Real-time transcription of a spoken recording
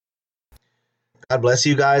God bless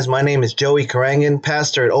you guys. My name is Joey CARANGAN,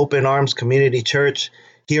 pastor at Open Arms Community Church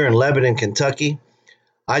here in Lebanon, Kentucky.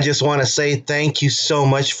 I just want to say thank you so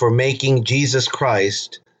much for making Jesus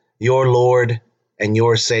Christ your Lord and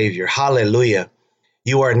your Savior. Hallelujah.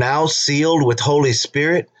 You are now sealed with Holy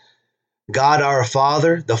Spirit. God our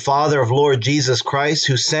Father, the Father of Lord Jesus Christ,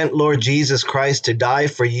 who sent Lord Jesus Christ to die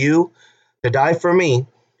for you, to die for me,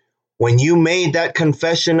 when you made that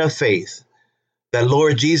confession of faith, that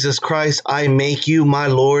Lord Jesus Christ, I make you my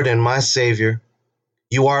Lord and my Savior.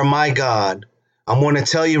 You are my God. I'm going to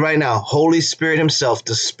tell you right now, Holy Spirit himself,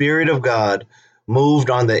 the Spirit of God, moved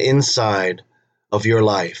on the inside of your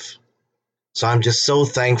life. So I'm just so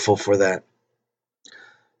thankful for that.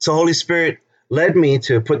 So Holy Spirit led me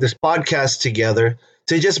to put this podcast together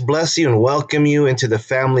to just bless you and welcome you into the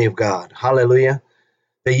family of God. Hallelujah.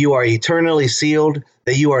 That you are eternally sealed,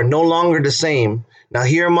 that you are no longer the same. Now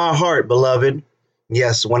hear my heart, beloved.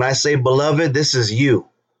 Yes, when I say beloved, this is you.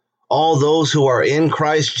 All those who are in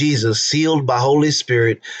Christ Jesus, sealed by Holy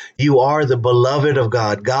Spirit, you are the beloved of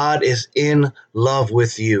God. God is in love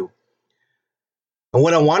with you. And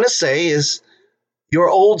what I want to say is your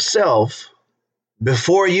old self,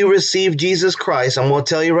 before you receive Jesus Christ, I'm going to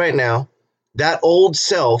tell you right now, that old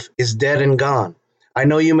self is dead and gone. I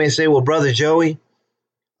know you may say, well, Brother Joey,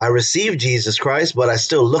 I received Jesus Christ, but I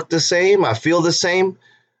still look the same. I feel the same.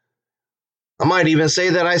 I might even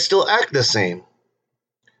say that I still act the same.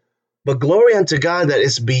 But glory unto God that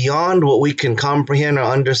it's beyond what we can comprehend or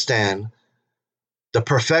understand, the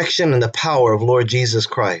perfection and the power of Lord Jesus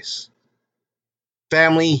Christ.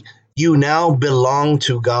 Family, you now belong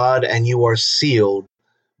to God and you are sealed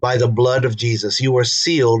by the blood of Jesus. You are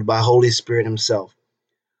sealed by Holy Spirit himself.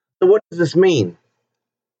 So what does this mean?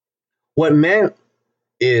 What meant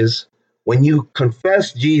is when you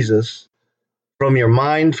confess Jesus from your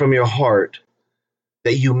mind, from your heart,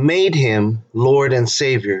 that you made him Lord and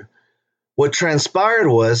Savior. What transpired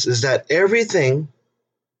is that everything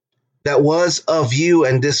that was of you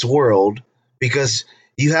and this world, because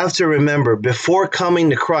you have to remember, before coming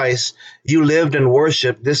to Christ, you lived and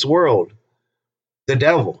worshiped this world, the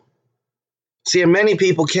devil. See, and many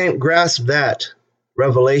people can't grasp that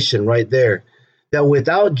revelation right there, that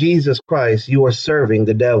without Jesus Christ, you are serving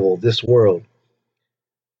the devil, this world.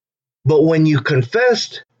 But when you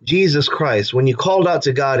confessed Jesus Christ, when you called out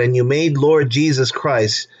to God and you made Lord Jesus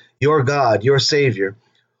Christ your God, your Savior,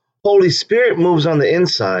 Holy Spirit moves on the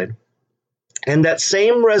inside, and that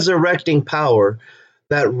same resurrecting power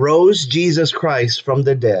that rose Jesus Christ from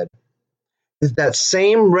the dead is that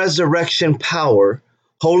same resurrection power,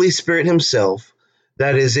 Holy Spirit himself,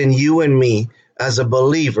 that is in you and me as a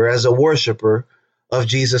believer, as a worshiper of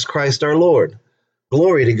Jesus Christ our Lord.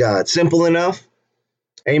 Glory to God. Simple enough?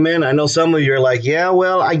 Amen. I know some of you are like, yeah,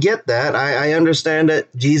 well, I get that. I understand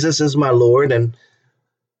that Jesus is my Lord and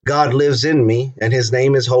God lives in me and his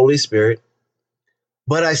name is Holy Spirit,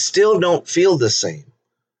 but I still don't feel the same.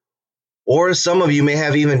 Or some of you may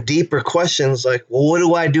have even deeper questions like, well, what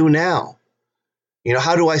do I do now?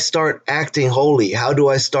 How do I start acting holy? How do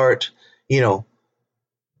I start,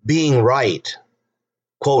 being right,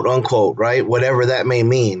 quote unquote, right? Whatever that may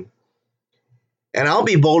mean. And I'll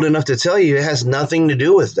be bold enough to tell you it has nothing to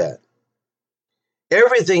do with that.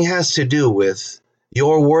 Everything has to do with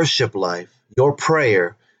your worship life, your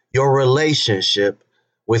prayer, your relationship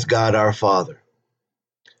with God our Father.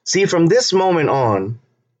 See, from this moment on,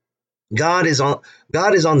 God is on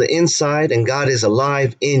the inside and God is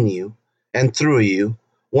alive in you and through you,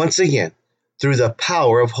 once again, through the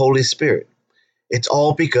power of Holy Spirit. It's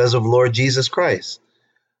all because of Lord Jesus Christ.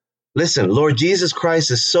 Listen, Lord Jesus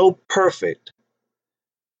Christ is so perfect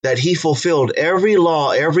that he fulfilled every law,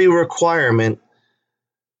 every requirement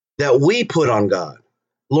that we put on God.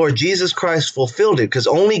 Lord Jesus Christ fulfilled it because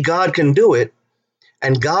only God can do it.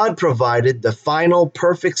 And God provided the final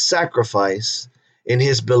perfect sacrifice in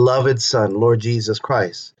his beloved Son, Lord Jesus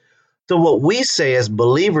Christ. So what we say as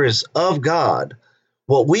believers of God,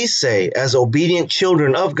 what we say as obedient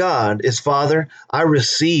children of God is, Father, I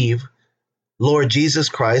receive Lord Jesus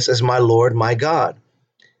Christ as my Lord, my God.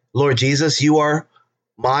 Lord Jesus, you are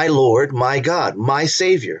my Lord, my God, my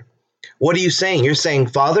Savior. What are you saying? You're saying,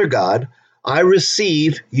 Father God, I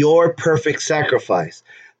receive your perfect sacrifice,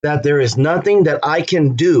 that there is nothing that I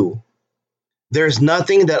can do. There's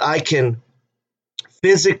nothing that I can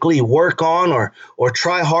physically work on or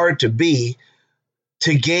try hard to be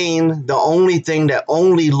to gain the only thing that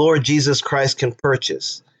only Lord Jesus Christ can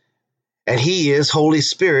purchase. And he is Holy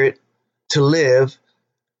Spirit to live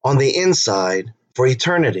on the inside for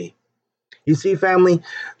eternity. You see, family,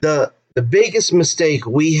 the biggest mistake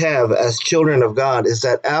we have as children of God is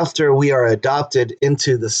that after we are adopted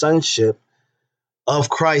into the sonship, of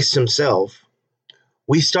Christ himself,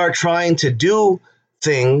 we start trying to do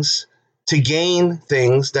things to gain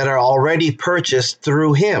things that are already purchased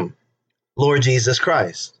through him, Lord Jesus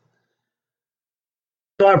Christ.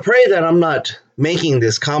 So I pray that I'm not making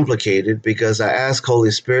this complicated, because I ask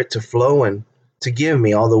Holy Spirit to flow and to give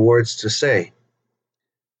me all the words to say.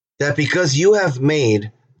 That because you have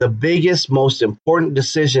made the biggest, most important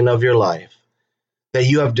decision of your life, that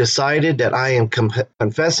you have decided that I am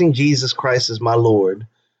confessing Jesus Christ as my Lord,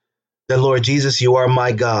 that Lord Jesus, you are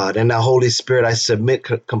my God, and now Holy Spirit, I submit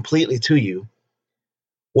completely to you.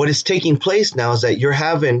 What is taking place now is that you're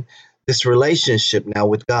having this relationship now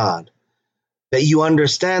with God, that you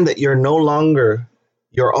understand that you're no longer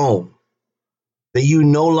your own, that you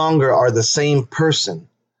no longer are the same person.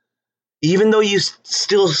 Even though you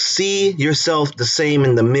still see yourself the same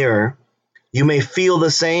in the mirror, you may feel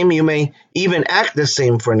the same, you may even act the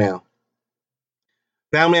same for now.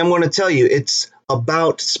 Family, I'm going to tell you, it's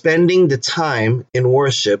about spending the time in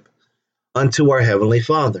worship unto our Heavenly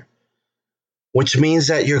Father, which means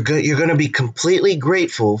that you're going to be completely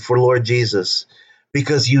grateful for Lord Jesus,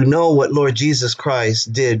 because you know what Lord Jesus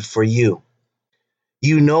Christ did for you.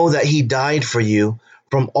 You know that he died for you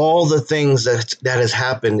from all the things that has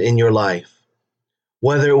happened in your life,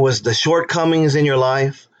 whether it was the shortcomings in your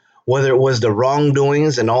life, whether it was the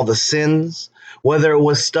wrongdoings and all the sins, whether it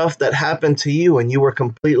was stuff that happened to you and you were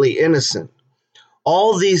completely innocent.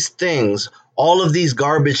 All these things, all of these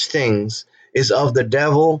garbage things, is of the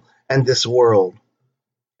devil and this world.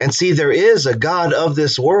 And see, there is a God of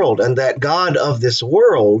this world, and that God of this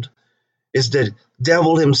world is the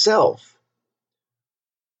devil himself.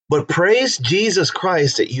 But praise Jesus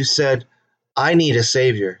Christ that you said, I need a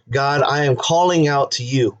Savior. God, I am calling out to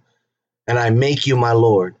you, and I make you my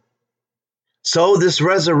Lord. So this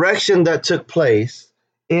resurrection that took place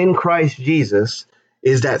in Christ Jesus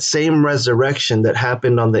is that same resurrection that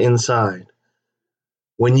happened on the inside.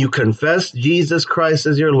 When you confess Jesus Christ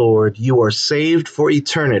as your Lord, you are saved for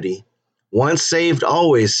eternity. Once saved,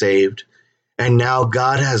 always saved. And now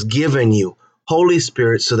God has given you Holy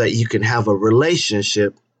Spirit so that you can have a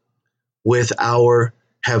relationship with our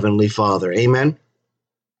Heavenly Father. Amen.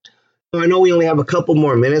 So I know we only have a couple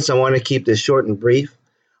more minutes. I want to keep this short and brief.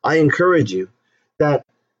 I encourage you that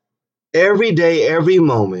every day, every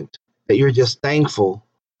moment, that you're just thankful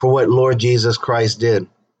for what Lord Jesus Christ did.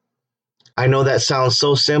 I know that sounds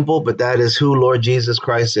so simple, but that is who Lord Jesus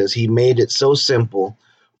Christ is. He made it so simple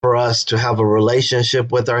for us to have a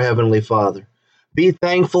relationship with our Heavenly Father. Be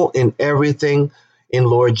thankful in everything in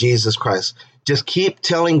Lord Jesus Christ. Just keep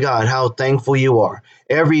telling God how thankful you are.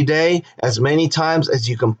 Every day, as many times as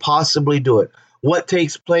you can possibly do it. What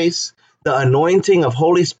takes place? The anointing of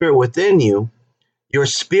Holy Spirit within you, your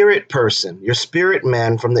spirit person, your spirit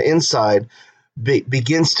man from the inside,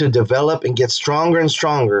 begins to develop and get stronger and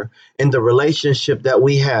stronger in the relationship that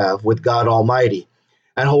we have with God Almighty.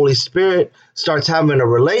 And Holy Spirit starts having a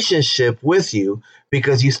relationship with you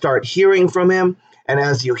because you start hearing from him. And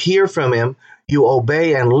as you hear from him, you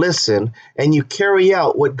obey and listen, and you carry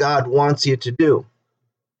out what God wants you to do.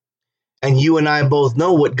 And you and I both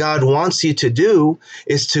know what God wants you to do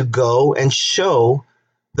is to go and show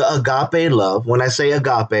the agape love. When I say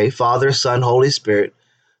agape, Father, Son, Holy Spirit,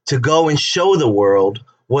 to go and show the world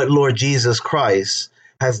what Lord Jesus Christ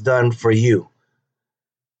has done for you.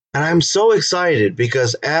 And I'm so excited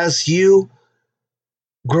because as you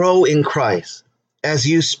grow in Christ, as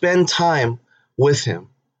you spend time with him,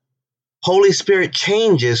 Holy Spirit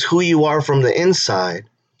changes who you are from the inside,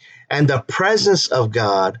 and the presence of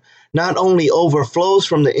God not only overflows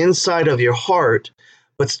from the inside of your heart,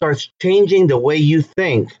 but starts changing the way you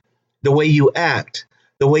think, the way you act,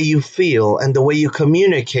 the way you feel, and the way you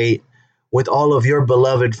communicate with all of your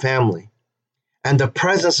beloved family. And the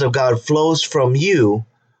presence of God flows from you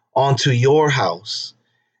onto your house.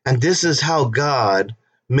 And this is how God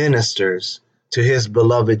ministers to his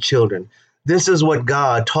beloved children. This is what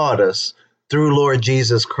God taught us through Lord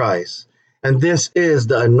Jesus Christ. And this is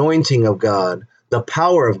the anointing of God, the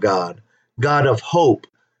power of God, God of hope,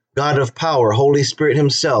 God of power, Holy Spirit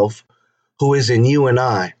himself, who is in you and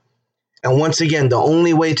I. And once again, the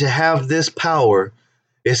only way to have this power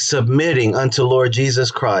is submitting unto Lord Jesus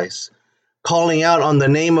Christ, calling out on the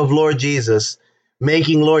name of Lord Jesus,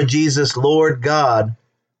 making Lord Jesus Lord God,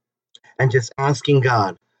 and just asking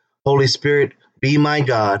God, Holy Spirit, be my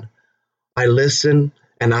God. I listen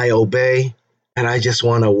and I obey, and I just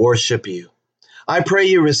want to worship you. I pray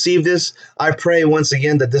you receive this. I pray once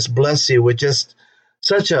again that this bless you with just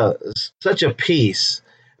such a peace,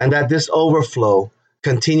 and that this overflow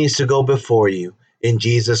continues to go before you in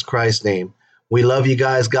Jesus Christ's name. We love you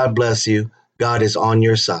guys. God bless you. God is on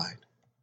your side.